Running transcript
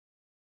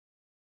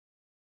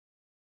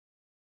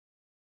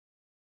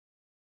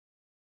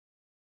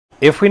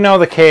if we know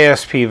the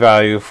Ksp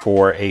value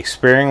for a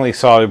sparingly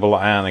soluble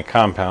ionic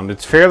compound,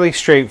 it's fairly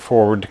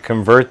straightforward to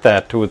convert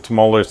that to its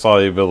molar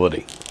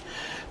solubility.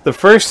 The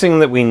first thing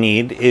that we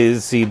need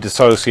is the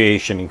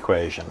dissociation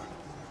equation.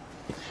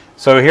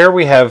 So here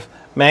we have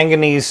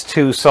manganese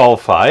 2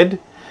 sulfide.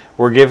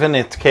 We're given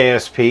its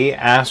Ksp,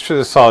 asked for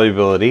the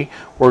solubility.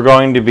 We're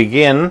going to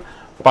begin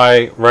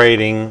by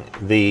writing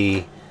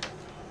the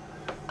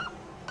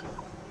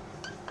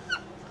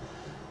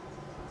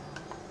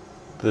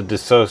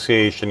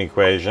dissociation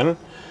equation.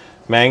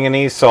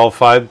 Manganese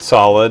sulfide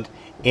solid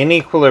in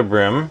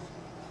equilibrium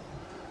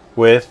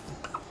with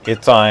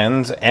its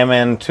ions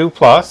Mn2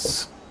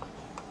 plus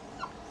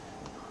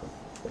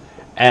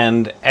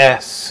and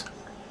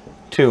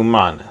S2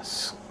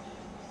 minus.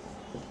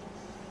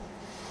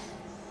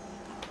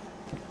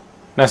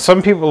 Now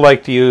some people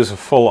like to use a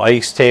full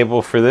ice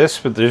table for this,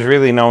 but there's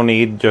really no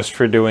need just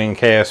for doing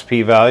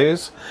Ksp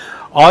values.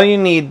 All you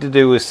need to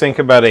do is think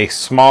about a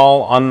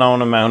small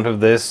unknown amount of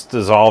this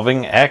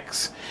dissolving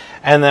X,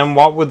 and then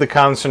what would the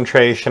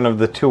concentration of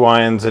the two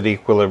ions at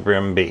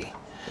equilibrium be?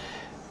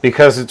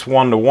 Because it's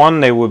 1 to 1,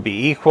 they would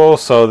be equal,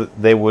 so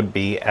they would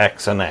be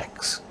X and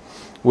X.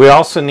 We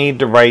also need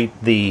to write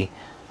the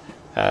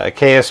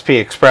Ksp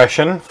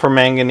expression for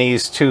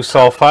manganese 2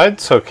 sulfide,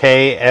 so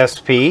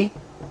Ksp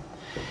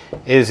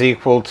is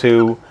equal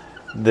to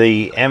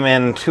the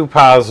Mn2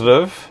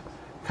 positive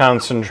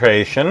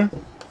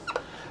concentration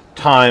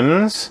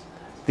times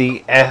the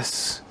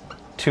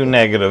S2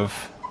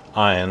 negative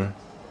ion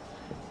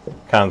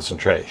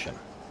concentration.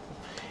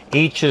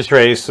 Each is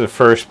raised to the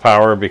first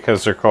power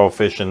because their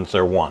coefficients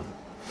are 1.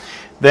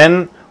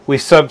 Then we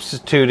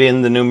substitute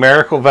in the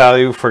numerical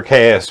value for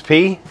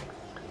Ksp,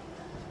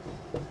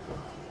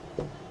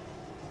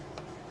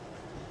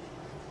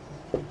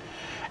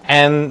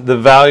 and the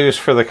values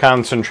for the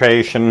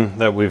concentration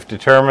that we've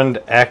determined,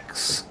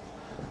 X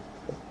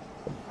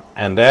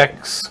and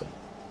X.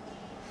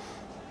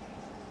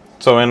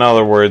 So in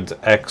other words,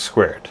 X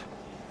squared.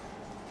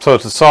 So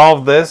to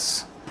solve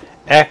this,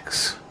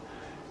 X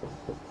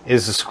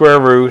is the square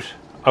root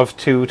of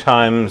 2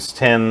 times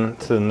 10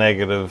 to the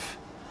negative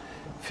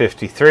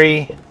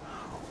 53,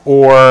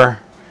 or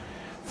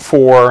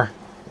 4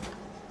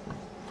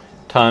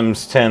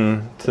 times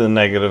 10 to the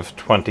negative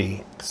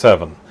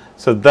 27.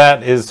 So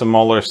that is the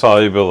molar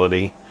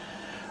solubility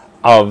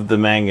of the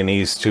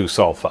manganese 2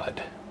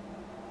 sulfide.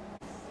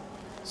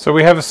 So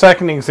we have a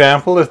second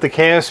example. If the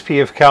Ksp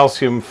of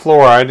calcium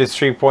fluoride is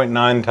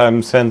 3.9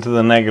 times 10 to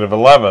the negative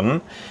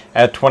 11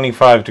 at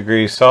 25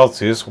 degrees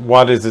Celsius,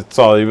 what is its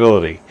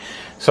solubility?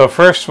 So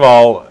first of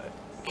all,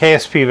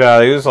 Ksp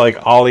values, like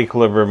all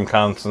equilibrium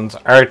constants,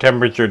 are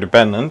temperature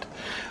dependent.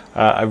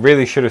 I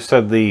really should have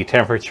said the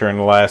temperature in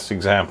the last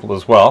example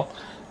as well,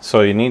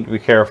 so you need to be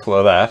careful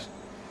of that.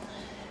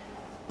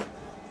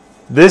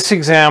 This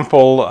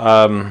example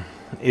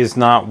is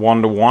not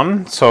 1 to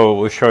 1, so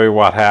we'll show you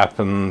what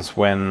happens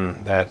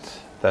when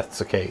that's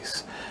the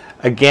case.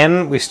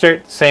 Again, we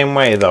start the same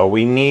way though.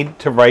 We need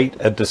to write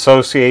a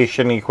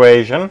dissociation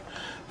equation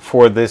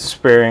for this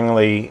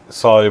sparingly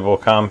soluble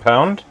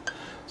compound.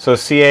 So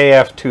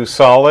CaF2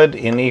 solid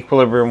in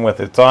equilibrium with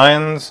its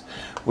ions,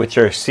 which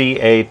are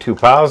Ca2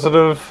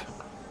 positive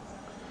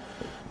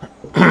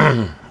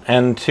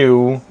and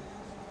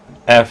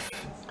 2F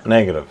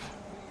negative.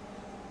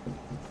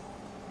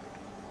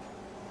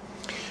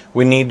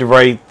 We need to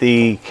write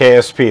the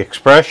Ksp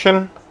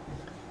expression.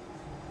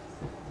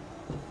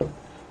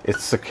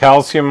 It's the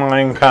calcium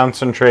ion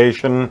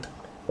concentration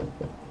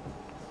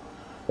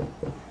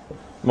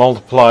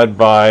multiplied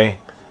by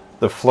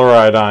the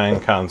fluoride ion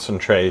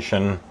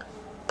concentration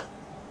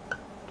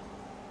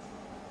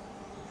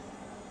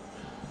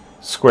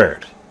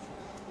squared.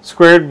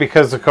 Squared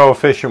because the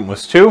coefficient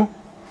was 2,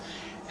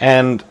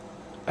 and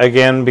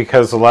again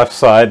because the left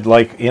side,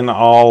 like in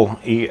all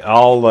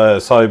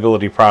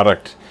solubility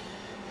product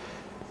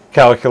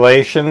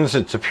calculations,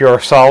 it's a pure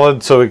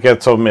solid, so it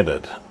gets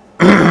omitted.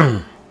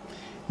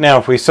 Now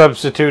if we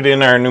substitute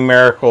in our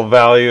numerical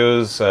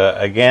values,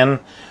 again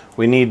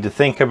we need to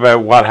think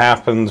about what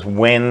happens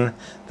when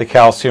the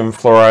calcium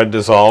fluoride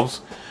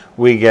dissolves.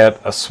 We get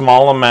a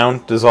small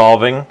amount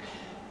dissolving.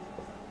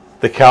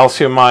 The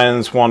calcium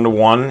ions 1 to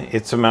 1,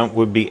 its amount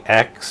would be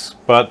X,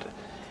 but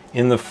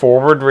in the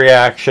forward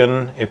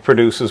reaction it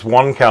produces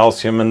 1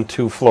 calcium and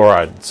 2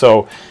 fluoride.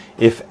 So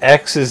if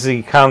X is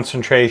the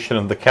concentration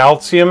of the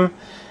calcium,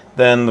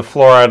 then the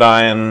fluoride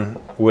ion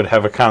would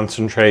have a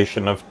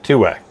concentration of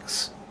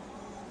 2X.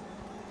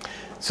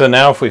 So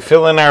now if we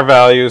fill in our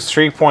values,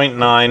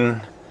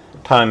 3.9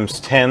 times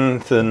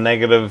 10 to the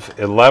negative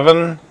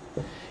 11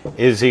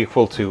 is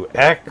equal to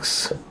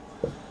X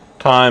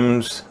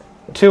times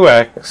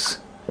 2X,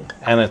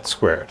 and it's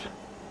squared.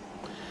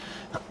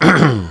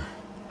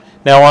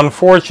 Now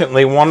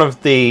unfortunately, one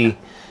of the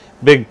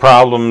big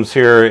problems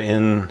here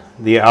in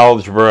the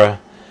algebra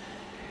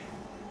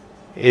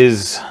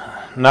is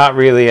not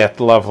really at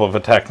the level of a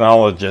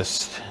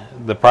technologist.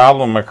 the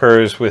problem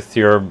occurs with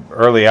your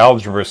early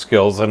algebra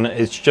skills, and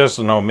it's just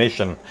an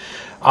omission.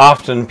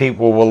 Often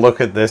people will look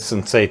at this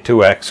and say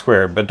 2x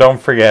squared, but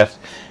don't forget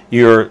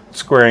you're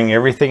squaring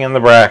everything in the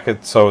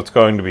bracket, so it's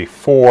going to be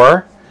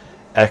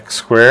 4x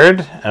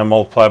squared and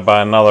multiplied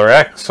by another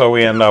x, so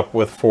we end up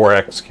with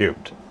 4x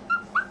cubed.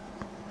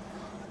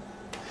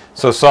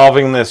 So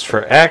solving this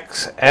for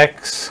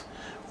x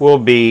will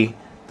be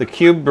the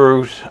cube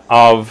root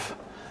of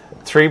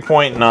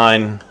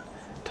 3.9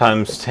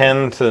 times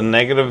 10 to the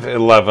negative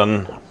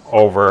 11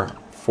 over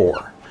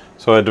 4.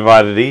 So I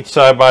divided each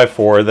side by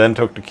 4, then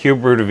took the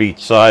cube root of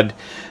each side.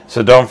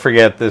 So don't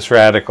forget this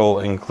radical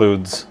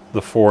includes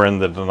the 4 in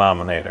the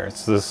denominator.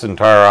 So this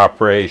entire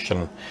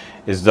operation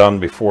is done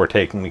before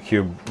taking the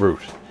cube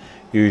root.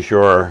 Use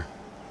your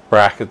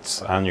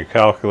brackets on your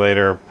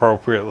calculator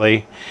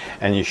appropriately,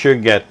 and you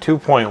should get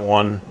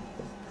 2.1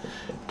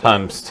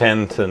 times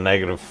 10 to the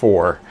negative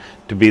 4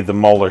 to be the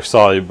molar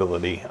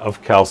solubility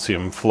of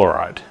calcium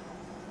fluoride.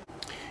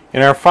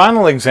 In our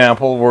final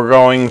example, we're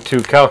going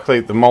to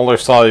calculate the molar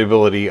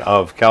solubility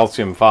of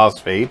calcium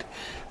phosphate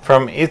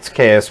from its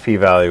Ksp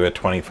value at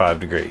 25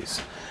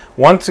 degrees.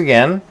 Once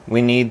again,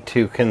 we need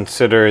to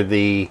consider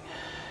the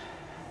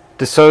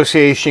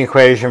dissociation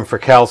equation for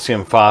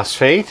calcium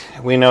phosphate.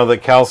 We know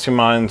that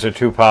calcium ions are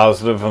 2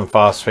 positive and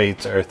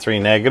phosphates are 3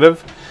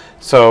 negative.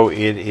 So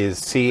it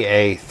is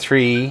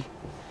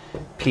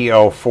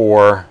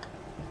Ca3PO4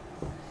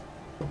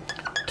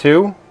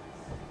 2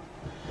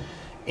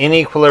 in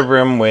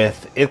equilibrium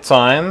with its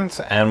ions,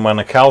 and when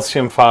a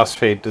calcium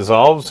phosphate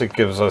dissolves, it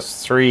gives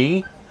us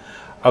 3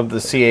 of the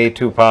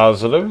Ca2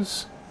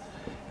 positives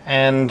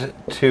and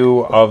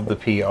 2 of the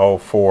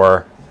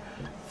PO4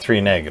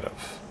 3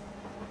 negative.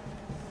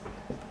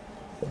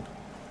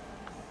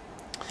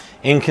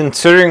 In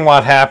considering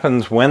what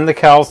happens when the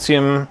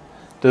calcium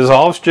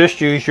dissolves,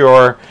 just use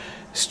your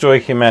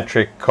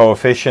stoichiometric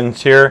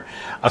coefficients here.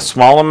 A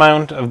small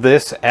amount of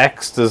this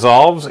X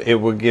dissolves. It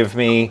will give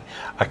me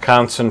a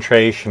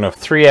concentration of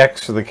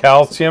 3X for the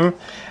calcium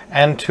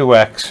and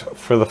 2X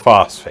for the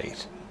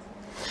phosphate.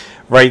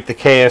 Write the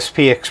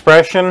Ksp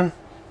expression.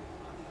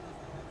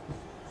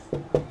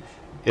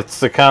 It's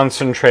the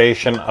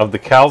concentration of the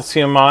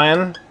calcium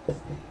ion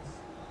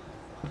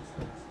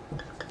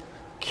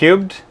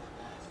cubed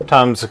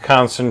times the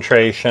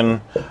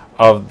concentration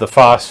of the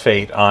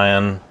phosphate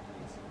ion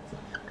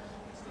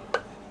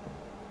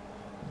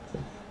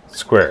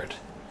squared.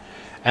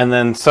 And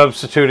then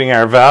substituting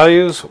our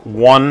values,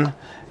 1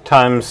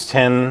 times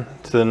 10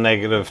 to the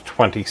negative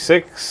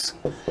 26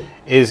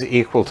 is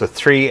equal to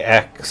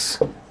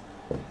 3x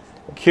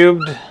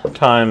cubed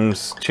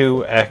times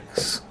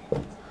 2x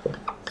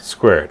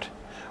squared.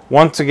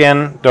 Once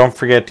again, don't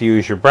forget to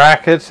use your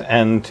bracket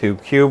and to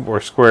cube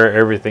or square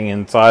everything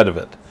inside of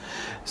it.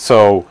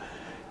 So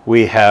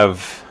we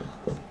have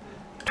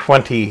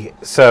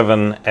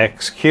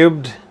 27x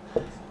cubed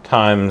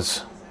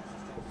times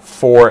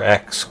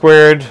 4x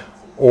squared,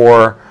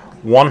 or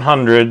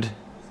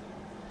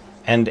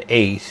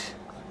 108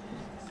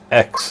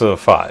 x to the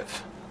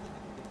 5.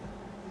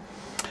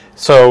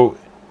 So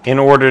in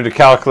order to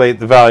calculate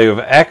the value of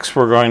x,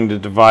 we're going to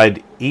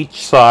divide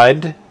each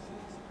side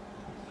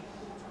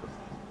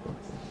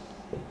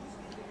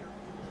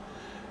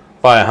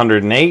by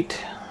 108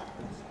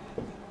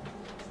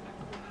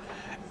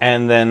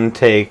 and then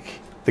take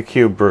the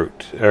cube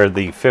root, or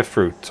the fifth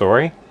root,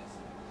 sorry.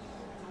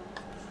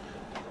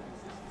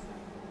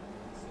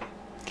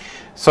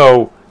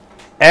 So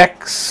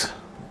x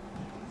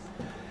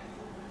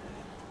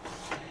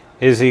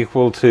is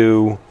equal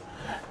to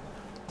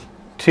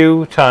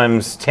 2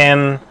 times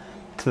 10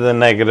 to the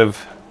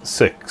negative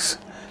 6.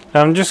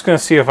 Now I'm just going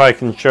to see if I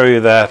can show you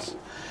that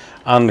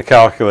on the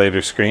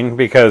calculator screen,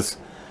 because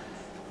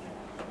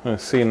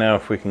let's see now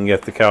if we can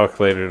get the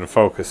calculator to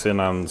focus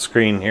in on the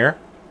screen here.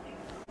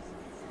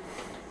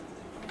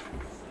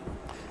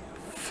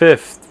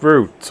 Fifth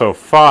root, so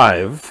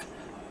 5,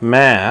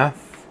 math,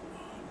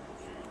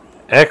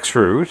 x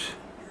root,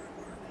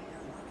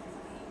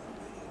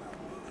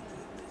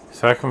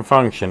 second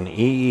function,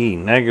 EE,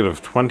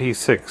 negative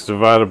 26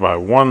 divided by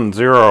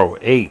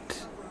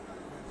 108.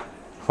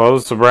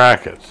 Close the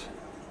bracket.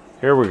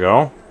 Here we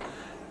go.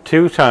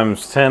 2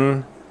 times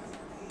 10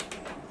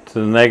 to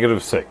the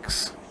negative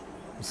 6.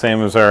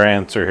 Same as our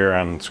answer here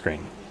on the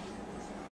screen.